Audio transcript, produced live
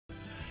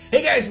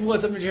Hey guys,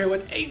 what's up? Ninja here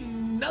with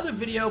another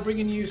video,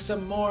 bringing you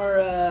some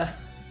more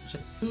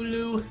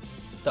Cthulhu.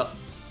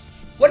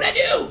 What did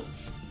I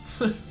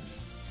do?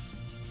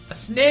 A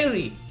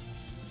snaily.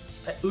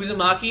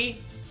 Uzumaki.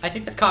 I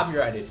think that's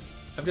copyrighted.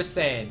 I'm just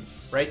saying.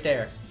 Right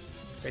there.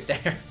 Right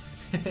there.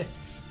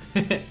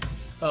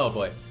 Oh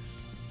boy.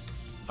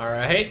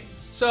 Alright.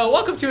 So,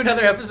 welcome to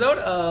another episode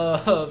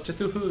of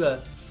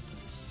Cthulhu.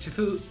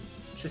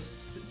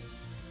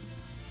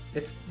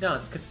 It's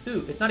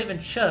Cthulhu. It's not even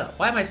Ch.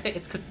 Why am I saying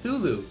it's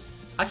Cthulhu?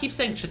 I keep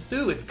saying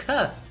Cthulhu. It's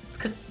K. It's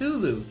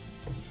Cthulhu.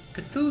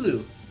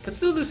 Cthulhu.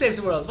 Cthulhu Saves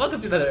the World.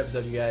 Welcome to another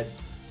episode, you guys.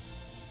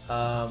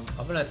 I'm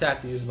gonna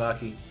attack the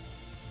Uzumaki.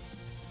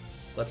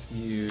 Let's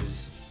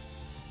use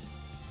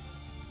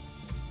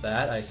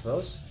that, I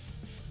suppose.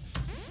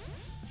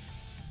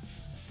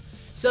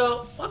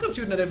 So, welcome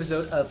to another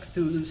episode of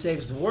Cthulhu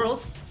Saves the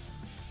World,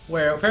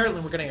 where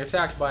apparently we're getting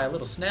attacked by a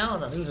little snail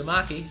and an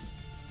Uzumaki.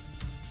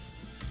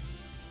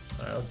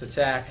 Alright, let's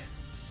attack.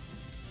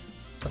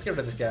 Let's get rid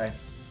of this guy.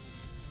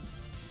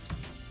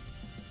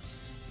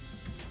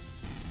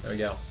 There we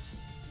go.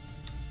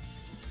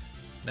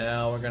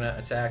 Now we're gonna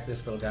attack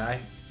this little guy.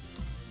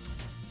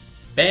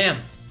 Bam!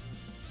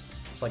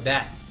 Just like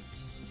that.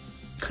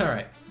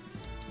 Alright.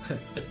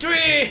 The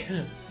tree!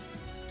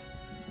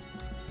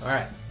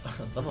 Alright.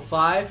 Level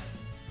 5.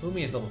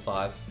 Umi is level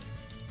 5.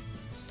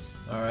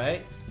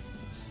 Alright.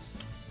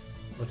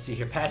 Let's see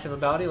here. Passive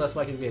ability, less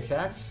likely to be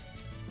attacked.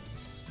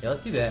 Yeah,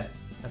 let's do that.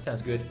 That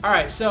sounds good.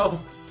 Alright, so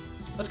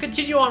let's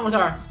continue on with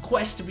our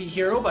quest to be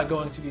hero by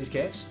going through these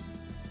caves.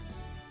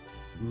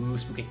 Ooh,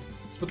 spooky.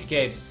 Spooky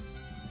caves.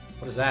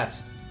 What is that?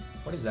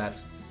 What is that?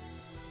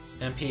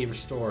 MP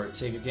restored.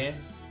 Save your game.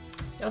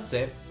 Yeah, let's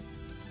save.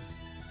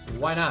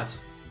 Why not?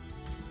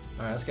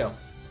 Alright, let's go.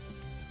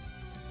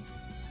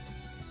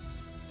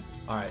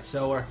 Alright,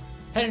 so we're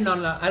heading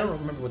on. I don't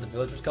remember what the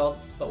village was called,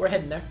 but we're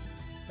heading there.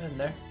 Heading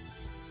there.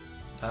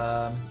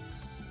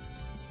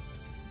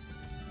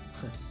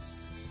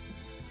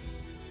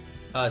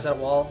 Is that a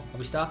wall? Are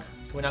we stuck?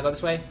 Can we not go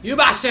this way? You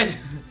bastard!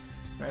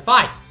 Alright,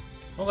 fine.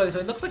 We'll go this way.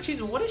 It looks like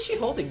she's... What is she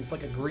holding? It's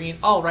like a green...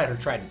 Oh, right, her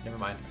trident. Never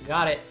mind.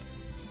 Got it.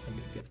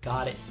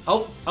 Got it.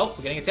 Oh,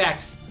 we're getting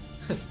attacked.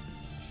 I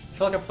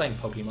feel like I'm playing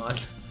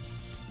Pokemon.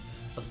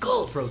 A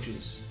gull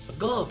approaches. A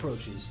gull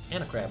approaches.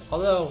 And a crab.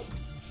 Although,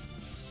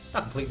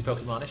 not completely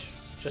Pokemonish.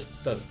 Just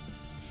the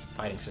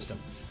fighting system.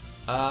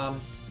 Alright.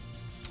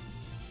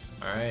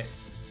 I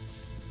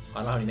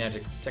don't have any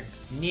magic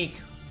technique.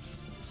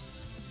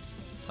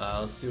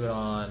 Let's do it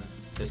on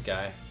this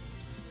guy.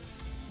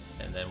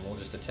 And then we'll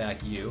just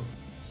attack you.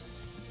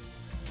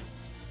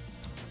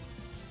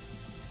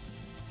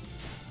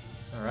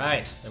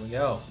 Alright, there we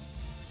go.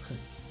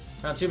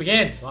 Round 2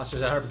 begins!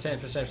 Monsters at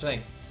 110%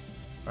 strength.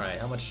 Alright,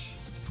 how much?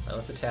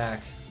 Let's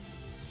attack.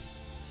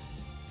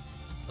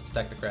 Let's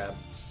attack the crab.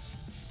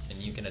 And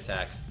you can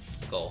attack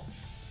the gull.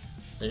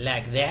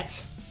 Like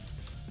that.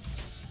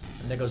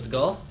 And there goes the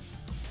gull.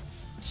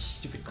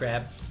 Stupid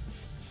crab.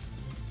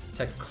 Let's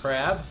attack the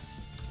crab.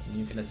 And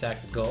you can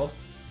attack the gull.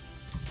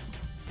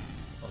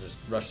 I'll just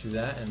rush through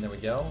that, and there we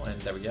go, and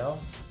there we go.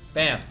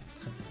 Bam!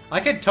 I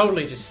could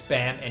totally just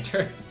spam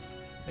enter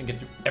and get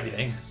through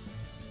everything.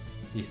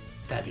 Be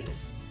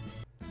fabulous.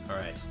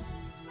 Alright.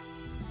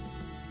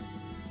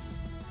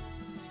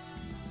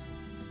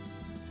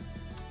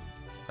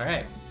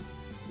 Alright.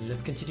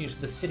 Let's continue to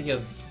the city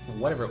of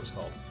whatever it was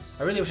called.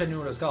 I really wish I knew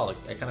what it was called.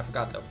 I kind of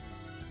forgot, though.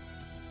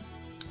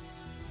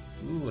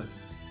 Ooh.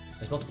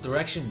 There's multiple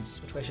directions.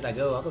 Which way should I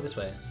go? I'll go this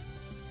way.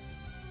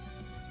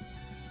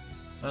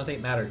 I don't think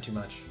it mattered too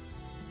much.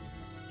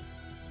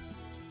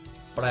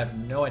 But I have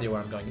no idea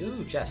where I'm going.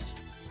 Ooh, chest.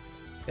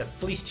 Got a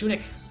fleece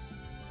tunic.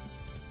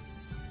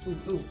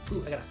 Ooh,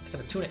 I got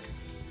a tunic.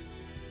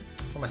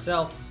 For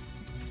myself.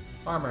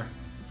 Armor.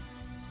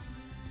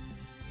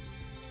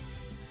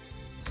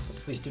 Put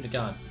the fleece tunic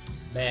on.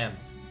 Bam.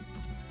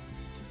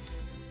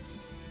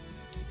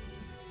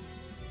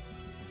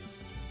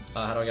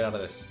 How do I get out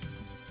of this?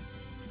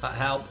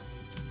 Help.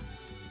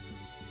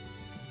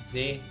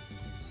 Z.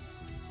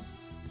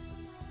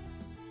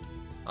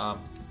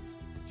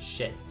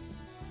 Shit.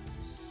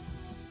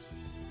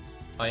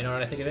 Oh, you know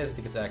what I think it is? I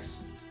think it's X.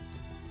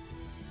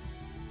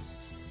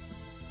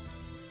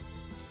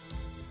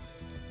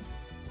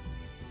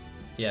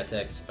 Yeah, it's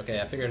X. Okay,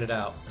 I figured it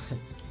out.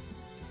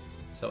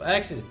 So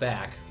X is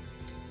back.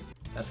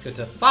 That's good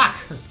to... Fuck!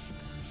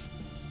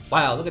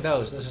 Wow, look at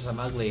those. Those are some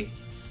ugly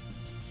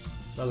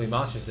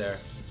monsters there.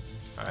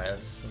 Alright,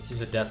 let's use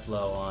a death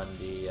blow on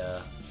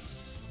the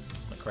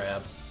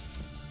crab.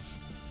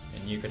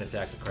 And you can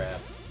attack the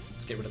crab.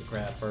 Let's get rid of the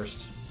crab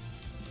first.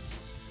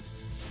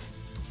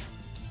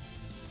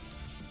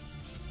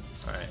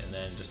 Alright, and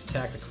then just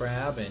attack the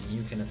crab, and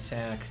you can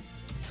attack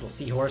this little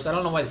seahorse. I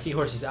don't know why the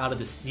seahorse is out of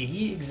the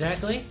sea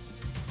exactly.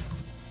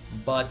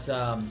 But,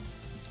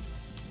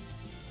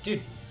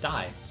 dude,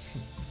 die.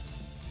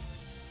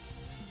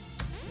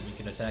 And you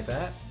can attack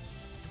that.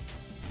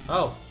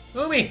 Oh,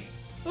 Umi!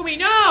 Umi,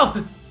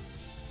 no!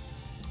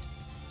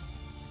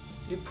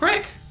 You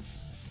prick!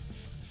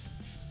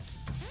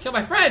 Kill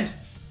my friend!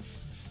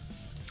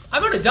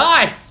 I'm gonna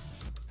die!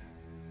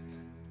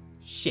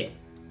 Shit.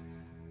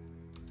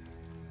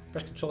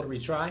 Press control to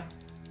retry.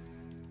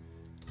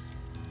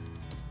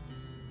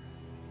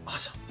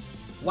 Awesome.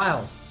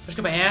 Wow. I just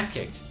got my ass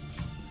kicked.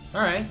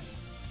 Alright.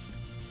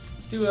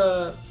 Let's do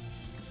a...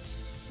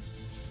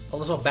 Oh,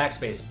 this little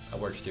backspace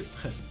works too.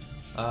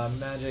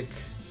 Magic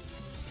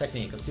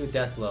technique. Let's do a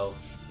death blow.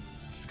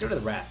 Let's get rid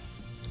of the rat.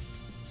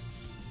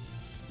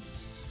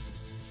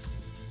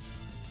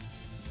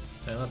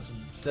 And let's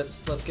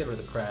get rid of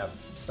the crab.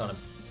 Stun him.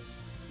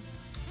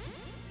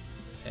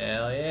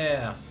 Hell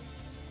yeah.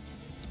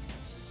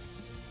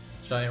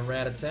 Giant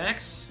rat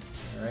attacks.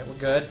 Alright, we're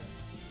good.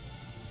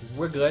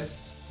 We're good.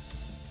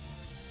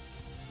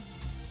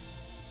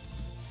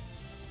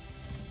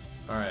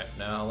 Alright,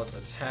 now let's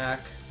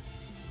attack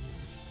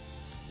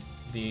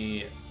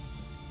the...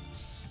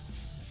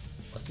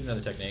 Let's do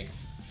another technique.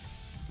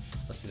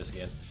 Let's do this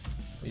again.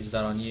 We'll use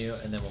that on you,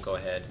 and then we'll go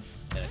ahead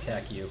and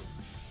attack you.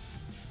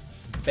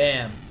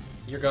 Bam!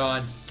 You're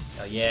gone.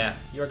 Oh yeah,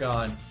 you're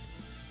gone.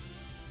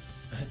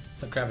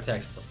 Some crab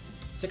attacks for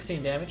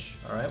 16 damage.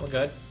 Alright, we're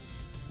good.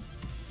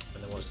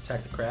 And then we'll just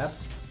attack the crab.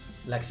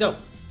 Like so.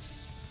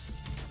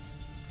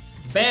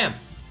 Bam!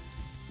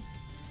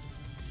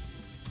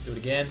 Do it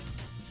again.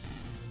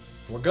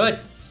 We're good.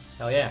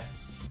 Hell yeah.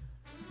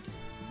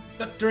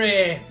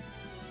 Victory!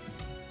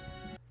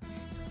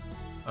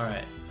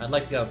 Alright, I'd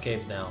like to get out of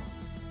caves now.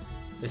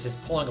 This is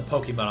pulling a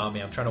Pokemon on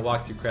me. I'm trying to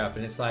walk through crap,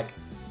 and it's like,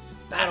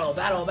 battle,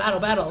 battle, battle,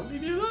 battle.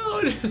 Leave me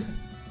alone.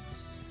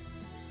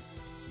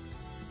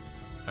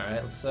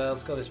 Alright,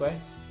 let's go this way.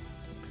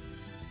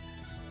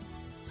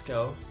 Let's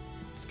go.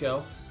 Let's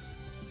go.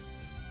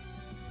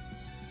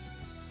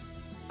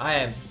 I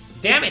am...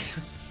 Damn it!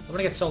 I'm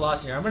gonna get so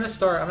lost in here. I'm gonna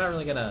start... I'm not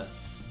really gonna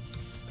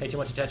pay too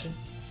much attention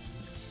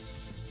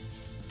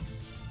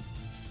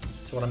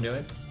to what I'm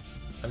doing.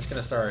 I'm just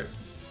gonna start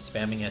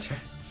spamming enter.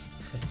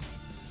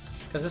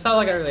 Because it's not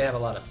like I really have a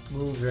lot of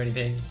moves or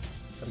anything.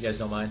 Hope you guys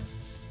don't mind.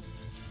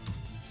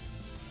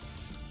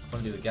 I'm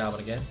gonna do the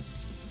goblin again.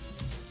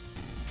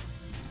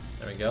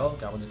 There we go.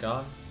 Goblin's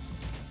gone.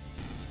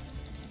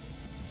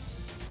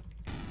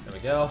 There we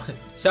go.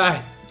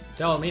 Sorry.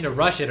 Don't mean to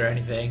rush it or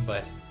anything,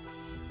 but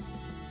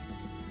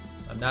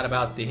I'm not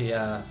about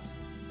the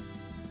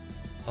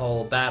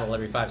whole battle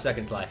every 5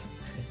 seconds life.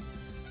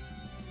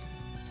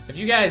 If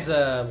you guys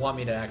want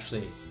me to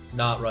actually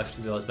not rush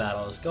through those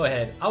battles, go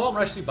ahead. I won't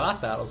rush through boss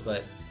battles,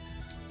 but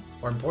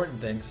or important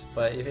things.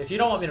 But if you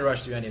don't want me to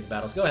rush through any of the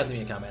battles, go ahead and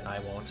leave me a comment. I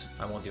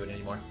won't do it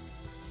anymore.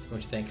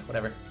 What you think?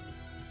 Whatever.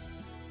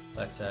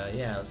 But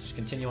yeah, let's just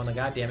continue on the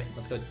goddamn it.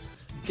 Let's go.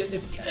 Get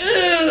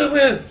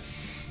it.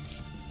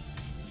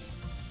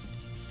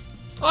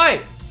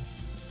 Oi!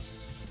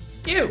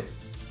 You!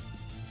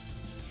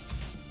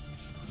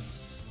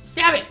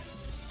 Stab it!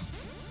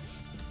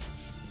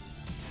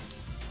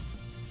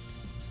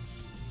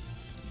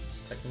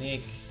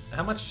 Technique.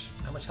 How much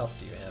health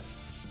do you have?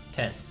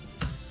 10.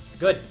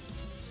 Good.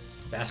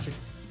 Bastard.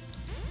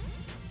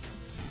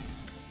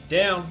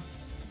 Down.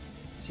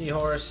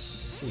 Seahorse.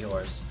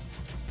 Seahorse.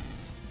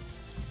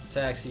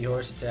 Attack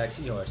seahorse. Attack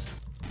seahorse.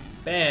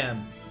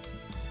 Bam.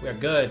 We are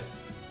good.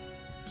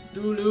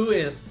 Cthulhu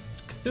is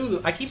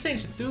Cthulhu. I keep saying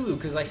Cthulhu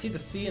because I see the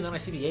C and then I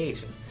see the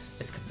H.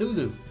 It's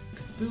Cthulhu.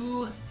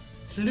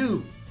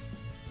 Cthulhu.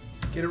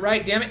 Get it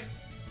right, damn it.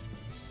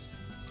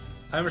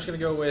 I'm just gonna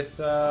go with.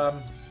 I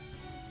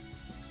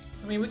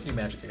mean, we can do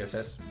magic, I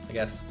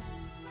guess.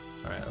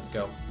 All right, let's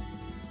go.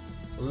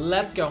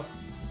 Let's go.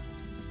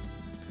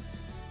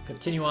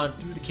 Continue on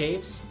through the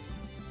caves.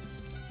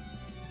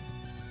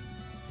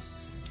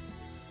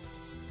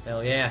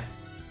 Hell yeah,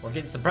 we're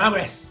getting some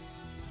progress.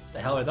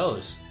 The hell are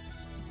those?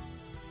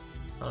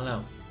 I don't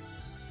know.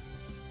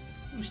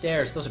 Ooh,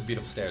 stairs. Those are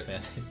beautiful stairs, man.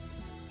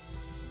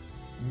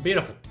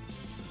 Beautiful.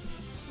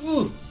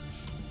 Ooh.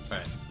 All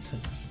right.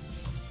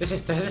 This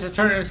is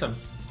turning into some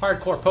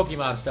hardcore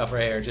Pokemon stuff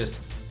right here. Just,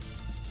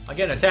 I'm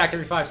getting attacked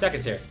every 5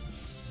 seconds here.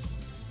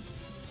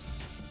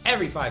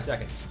 Every 5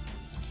 seconds.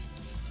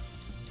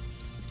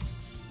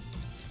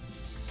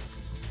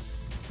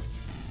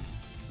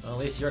 Well, at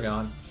least you're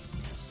gone.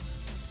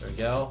 There we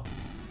go.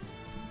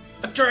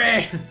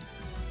 Victory!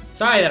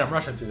 Sorry that I'm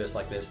rushing through this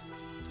like this.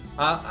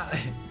 I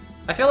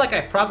feel like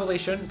I probably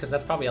shouldn't, because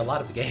that's probably a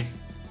lot of the game.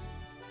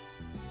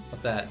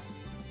 What's that?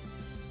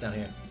 It's down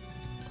here.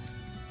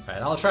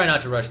 Alright, I'll try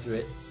not to rush through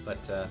it,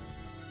 but,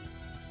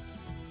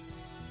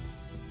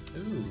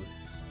 Ooh.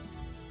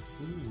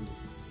 Ooh.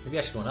 Maybe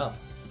I should go up.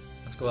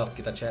 Let's go up,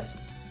 get that chest.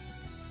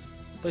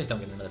 Please don't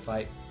get in another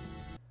fight.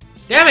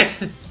 Damn it!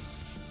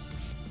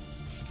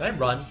 Can I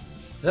run?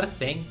 Is that a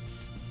thing?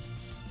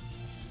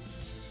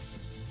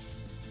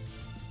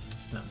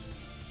 No.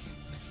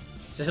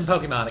 This isn't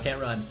Pokemon, I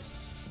can't run.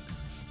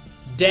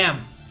 Damn!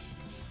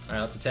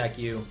 Alright, let's attack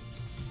you.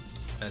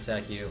 And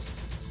attack you.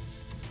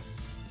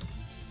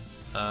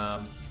 It's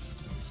a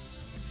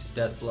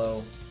death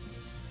blow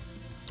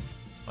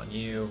on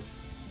you.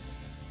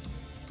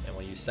 And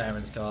we'll use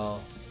Siren's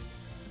Call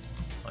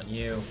on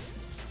you.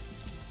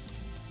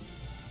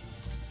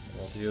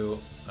 we'll do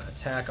an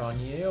attack on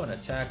you, an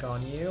attack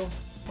on you.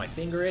 My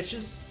finger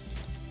itches.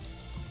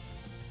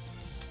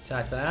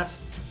 Attack that.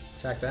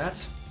 Attack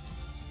that.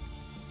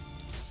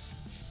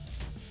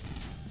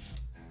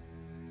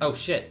 Oh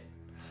shit.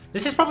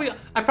 This is probably...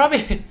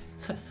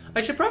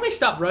 I should probably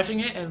stop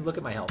rushing it and look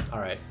at my health.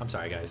 Alright, I'm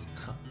sorry guys.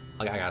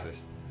 I got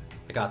this.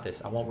 I got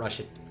this. I won't rush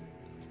it.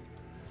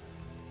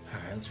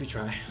 Alright, let's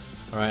retry.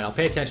 Alright, I'll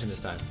pay attention this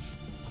time.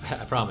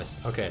 I promise.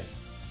 Okay.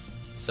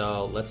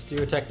 So, let's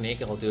do a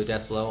technique and we'll do a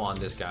death blow on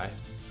this guy.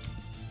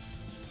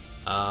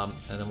 And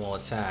then we'll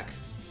attack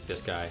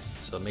this guy.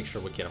 So make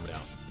sure we get him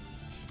down.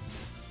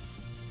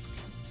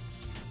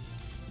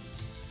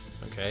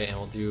 Okay, and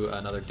we'll do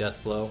another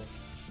death blow.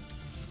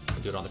 We'll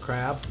do it on the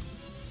crab.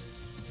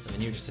 And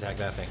then you just attack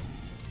that thing.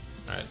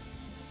 Alright.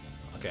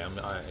 Okay, I'm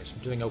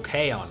doing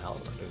okay on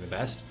health. I'm doing the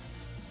best.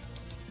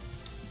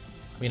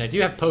 I mean, I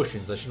do have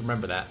potions. I should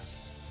remember that.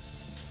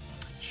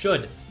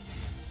 Should.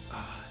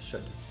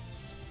 Should.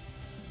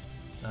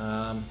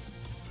 Alright,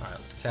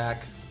 let's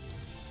attack.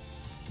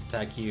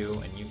 Attack you,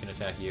 and you can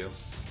attack you.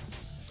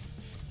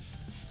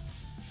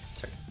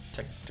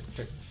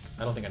 Tick.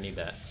 I don't think I need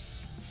that.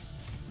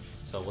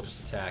 So we'll just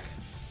attack.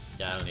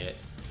 Yeah, I don't need it.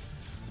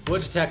 We'll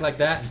just attack like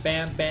that, and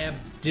bam, bam,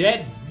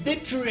 dead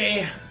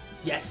victory!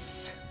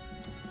 Yes!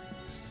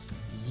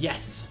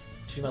 Yes!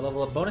 Choose my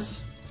level up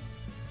bonus.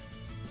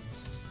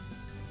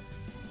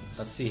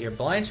 Let's see here.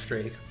 Blind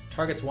Streak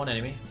targets one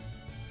enemy.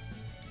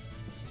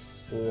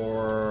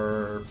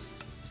 Or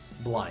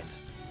blind.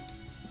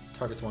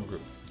 Targets one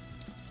group.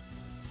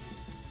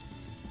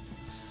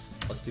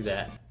 Let's do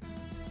that.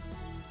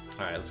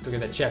 Alright, let's go get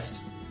that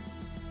chest.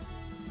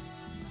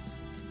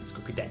 Let's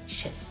go get that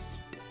chest.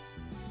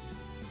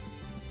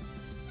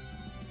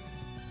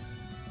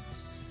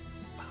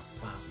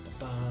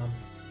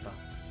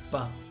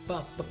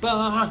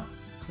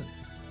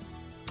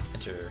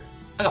 Enter.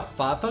 I got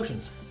 5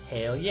 potions.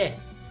 Hell yeah.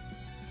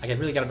 I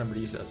really gotta remember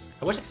to use those.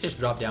 I wish I could just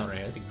drop down right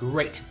here. That'd be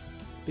great.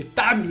 Be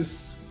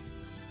fabulous.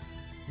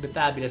 Be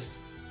fabulous.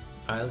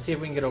 Alright, let's see if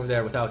we can get over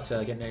there without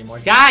getting any more.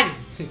 God!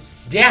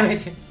 Damn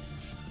it!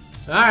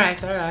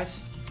 Alright, alright.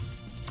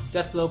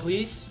 Death blow,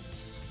 please.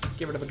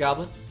 Get rid of a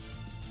goblin.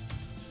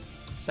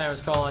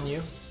 Siren's call on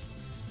you.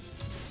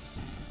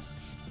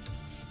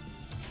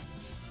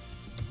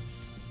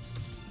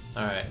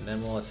 Alright, and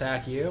then we'll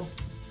attack you.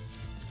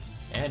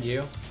 And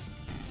you.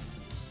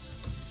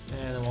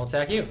 And then we'll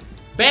attack you.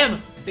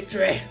 Bam!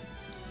 Victory!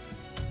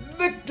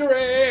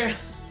 Victory!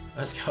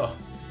 Let's go.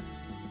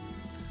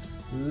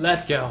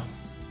 Let's go.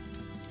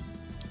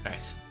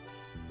 Alright.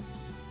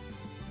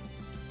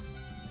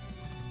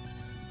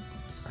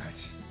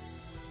 Alright.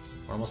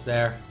 We're almost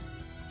there.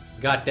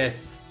 Got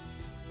this.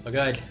 We're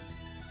good.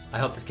 I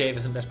hope this cave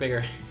isn't much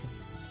bigger.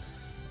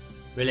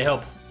 Really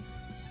hope.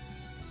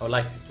 I would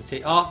like to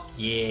see. Oh,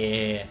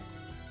 yeah.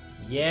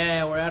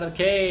 Yeah, we're out of the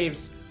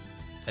caves.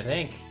 I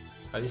think.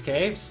 Are these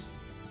caves?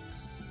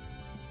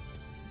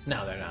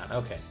 No, they're not.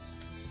 Okay.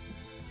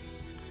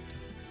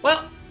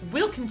 Well,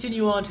 we'll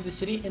continue on to the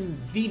city in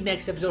the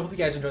next episode. Hope you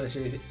guys enjoy the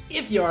series.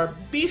 If you are,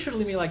 be sure to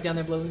leave me a like down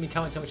there below. Leave me a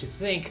comment, tell me what you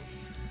think.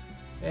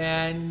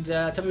 And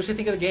tell me what you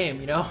think of the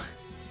game, you know?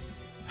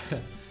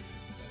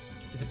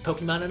 Is it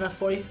Pokemon enough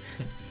for you?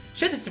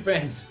 Share this to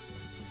friends.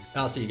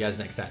 And I'll see you guys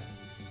next time.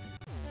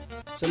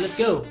 So let's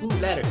go. Ooh,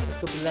 ladder. Let's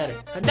go for the ladder.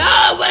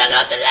 No, but I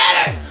love the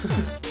ladder!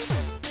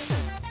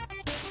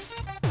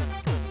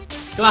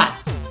 Come on.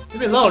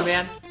 Leave me alone,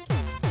 man.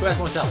 Who has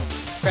more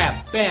health?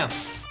 Crab. Bam.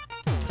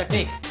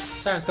 Technique.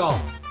 Siren's call.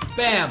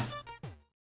 Bam.